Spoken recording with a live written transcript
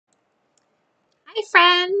Hi,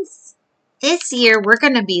 friends. This year, we're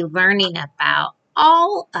going to be learning about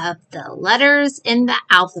all of the letters in the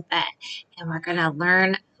alphabet, and we're going to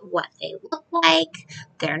learn what they look like,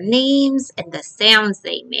 their names, and the sounds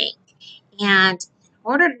they make. And in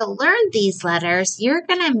order to learn these letters, you're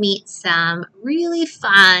going to meet some really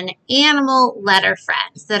fun animal letter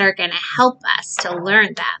friends that are going to help us to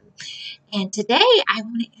learn them. And today, I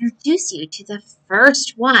want to introduce you to the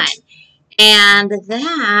first one, and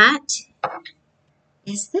that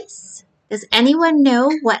is this. Does anyone know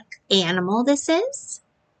what animal this is?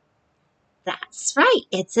 That's right,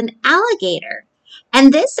 it's an alligator.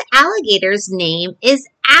 And this alligator's name is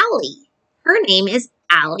Allie. Her name is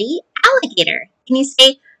Allie Alligator. Can you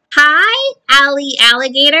say, hi, Allie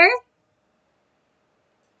Alligator?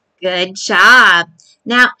 Good job.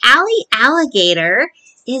 Now, Allie Alligator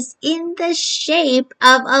is in the shape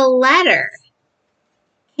of a letter.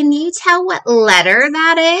 Can you tell what letter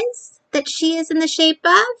that is that she is in the shape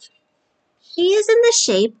of? She is in the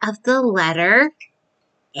shape of the letter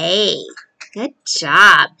A. Good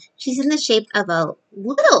job. She's in the shape of a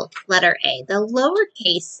little letter A, the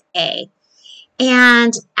lowercase a.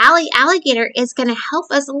 And Allie Alligator is going to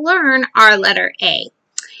help us learn our letter A.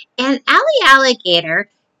 And Allie Alligator,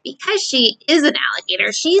 because she is an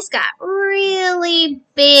alligator, she's got really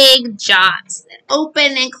big jaws that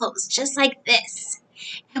open and close just like this.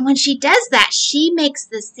 And when she does that, she makes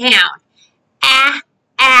the sound, ah,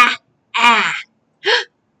 ah, ah.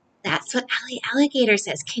 That's what Allie Alligator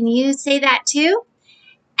says. Can you say that too?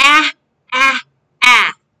 Ah, ah,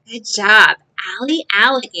 ah. Good job. Allie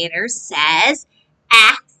Alligator says,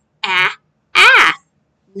 ah, ah, ah.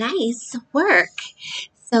 Nice work.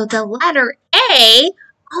 So the letter A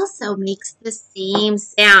also makes the same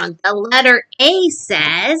sound. The letter A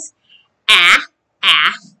says, ah,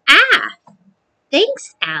 ah, ah.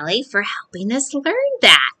 Thanks, Allie, for helping us learn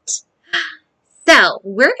that. So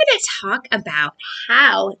we're going to talk about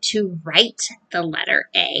how to write the letter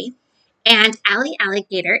A. And Allie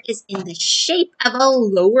Alligator is in the shape of a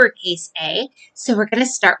lowercase a. So we're going to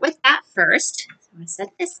start with that first. So I'm going to set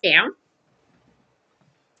this down.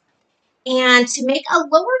 And to make a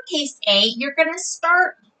lowercase a, you're going to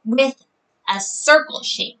start with a circle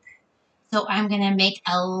shape. So I'm going to make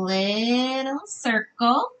a little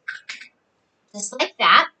circle, just like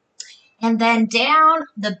that. And then down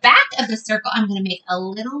the back of the circle, I'm going to make a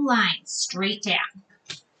little line straight down.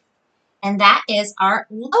 And that is our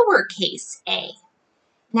lowercase a.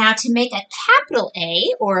 Now to make a capital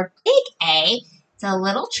A or a big A, it's a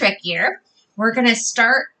little trickier. We're going to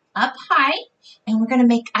start up high and we're going to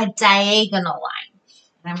make a diagonal line.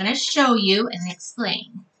 And I'm going to show you and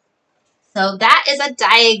explain. So that is a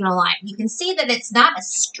diagonal line. You can see that it's not a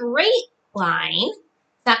straight line.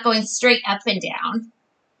 It's not going straight up and down.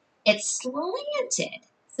 It's slanted.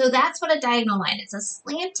 So that's what a diagonal line is, a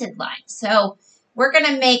slanted line. So we're going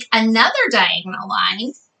to make another diagonal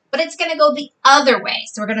line, but it's going to go the other way.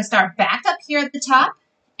 So we're going to start back up here at the top,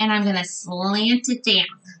 and I'm going to slant it down,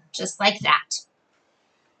 just like that.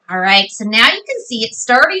 All right, so now you can see it's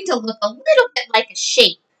starting to look a little bit like a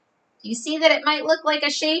shape. Do you see that it might look like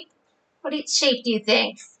a shape? What shape do you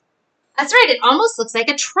think? That's right, it almost looks like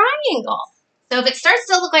a triangle. So if it starts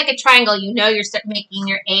to look like a triangle, you know you're making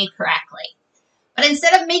your A correctly. But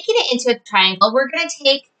instead of making it into a triangle, we're going to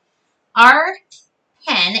take our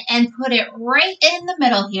pen and put it right in the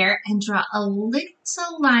middle here and draw a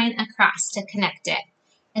little line across to connect it.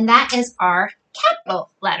 And that is our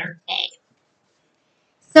capital letter A.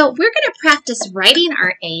 So we're going to practice writing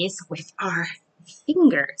our A's with our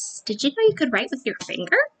fingers. Did you know you could write with your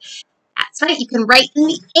finger? That's right, you can write in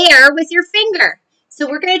the air with your finger. So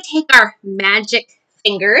we're going to take our magic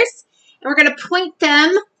fingers and we're going to point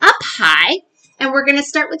them up high. And we're going to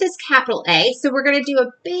start with this capital A. So we're going to do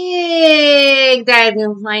a big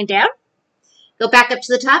diagonal line down. Go back up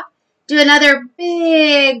to the top. Do another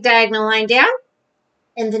big diagonal line down.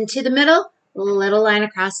 And then to the middle, a little line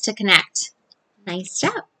across to connect. Nice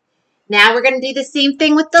job. Now we're going to do the same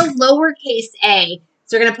thing with the lowercase a.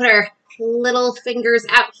 So we're going to put our little fingers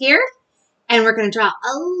out here. And we're going to draw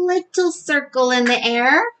a little circle in the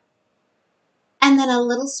air. And then a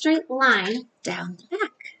little straight line down the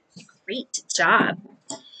back. Great job.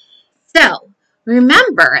 So,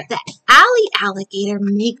 remember that Allie Alligator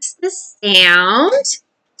makes the sound,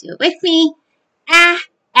 do it with me, ah,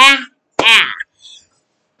 ah, ah.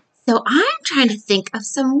 So, I'm trying to think of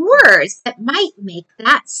some words that might make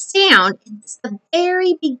that sound. It's the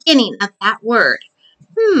very beginning of that word.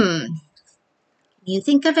 Can you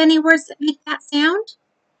think of any words that make that sound?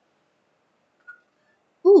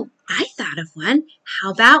 Ooh, I thought of one.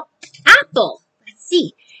 How about apple? Let's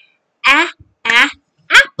see. Ah, ah,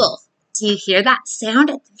 apple. Do you hear that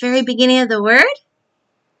sound at the very beginning of the word?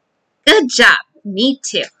 Good job. Me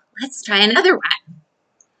too. Let's try another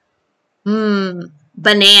one.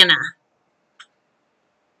 Banana.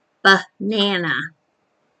 Banana.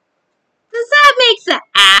 Does that make the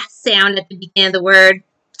ah sound at the beginning of the word?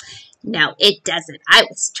 No, it doesn't. I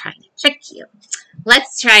was trying to trick you.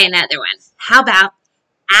 Let's try another one. How about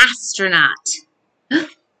astronaut? Do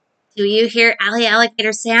you hear Ally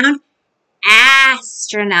Alligator sound?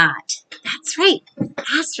 Astronaut. That's right.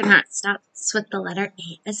 Astronaut starts with the letter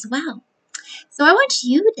A as well. So I want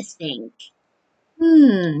you to think,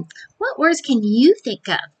 what words can you think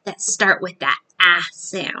of that start with that ah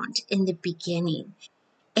sound in the beginning?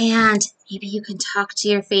 And maybe you can talk to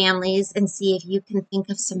your families and see if you can think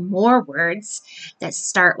of some more words that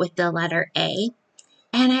start with the letter A.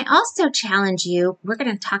 And I also challenge you, we're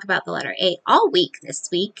going to talk about the letter A all week this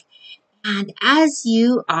week. And as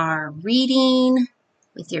you are reading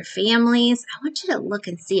with your families, I want you to look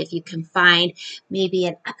and see if you can find maybe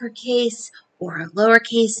an uppercase or a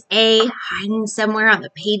lowercase a hiding somewhere on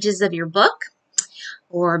the pages of your book,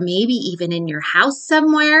 or maybe even in your house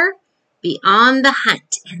somewhere. Be on the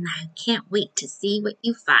hunt, and I can't wait to see what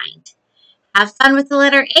you find. Have fun with the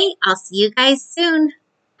letter A. I'll see you guys soon.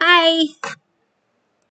 Bye.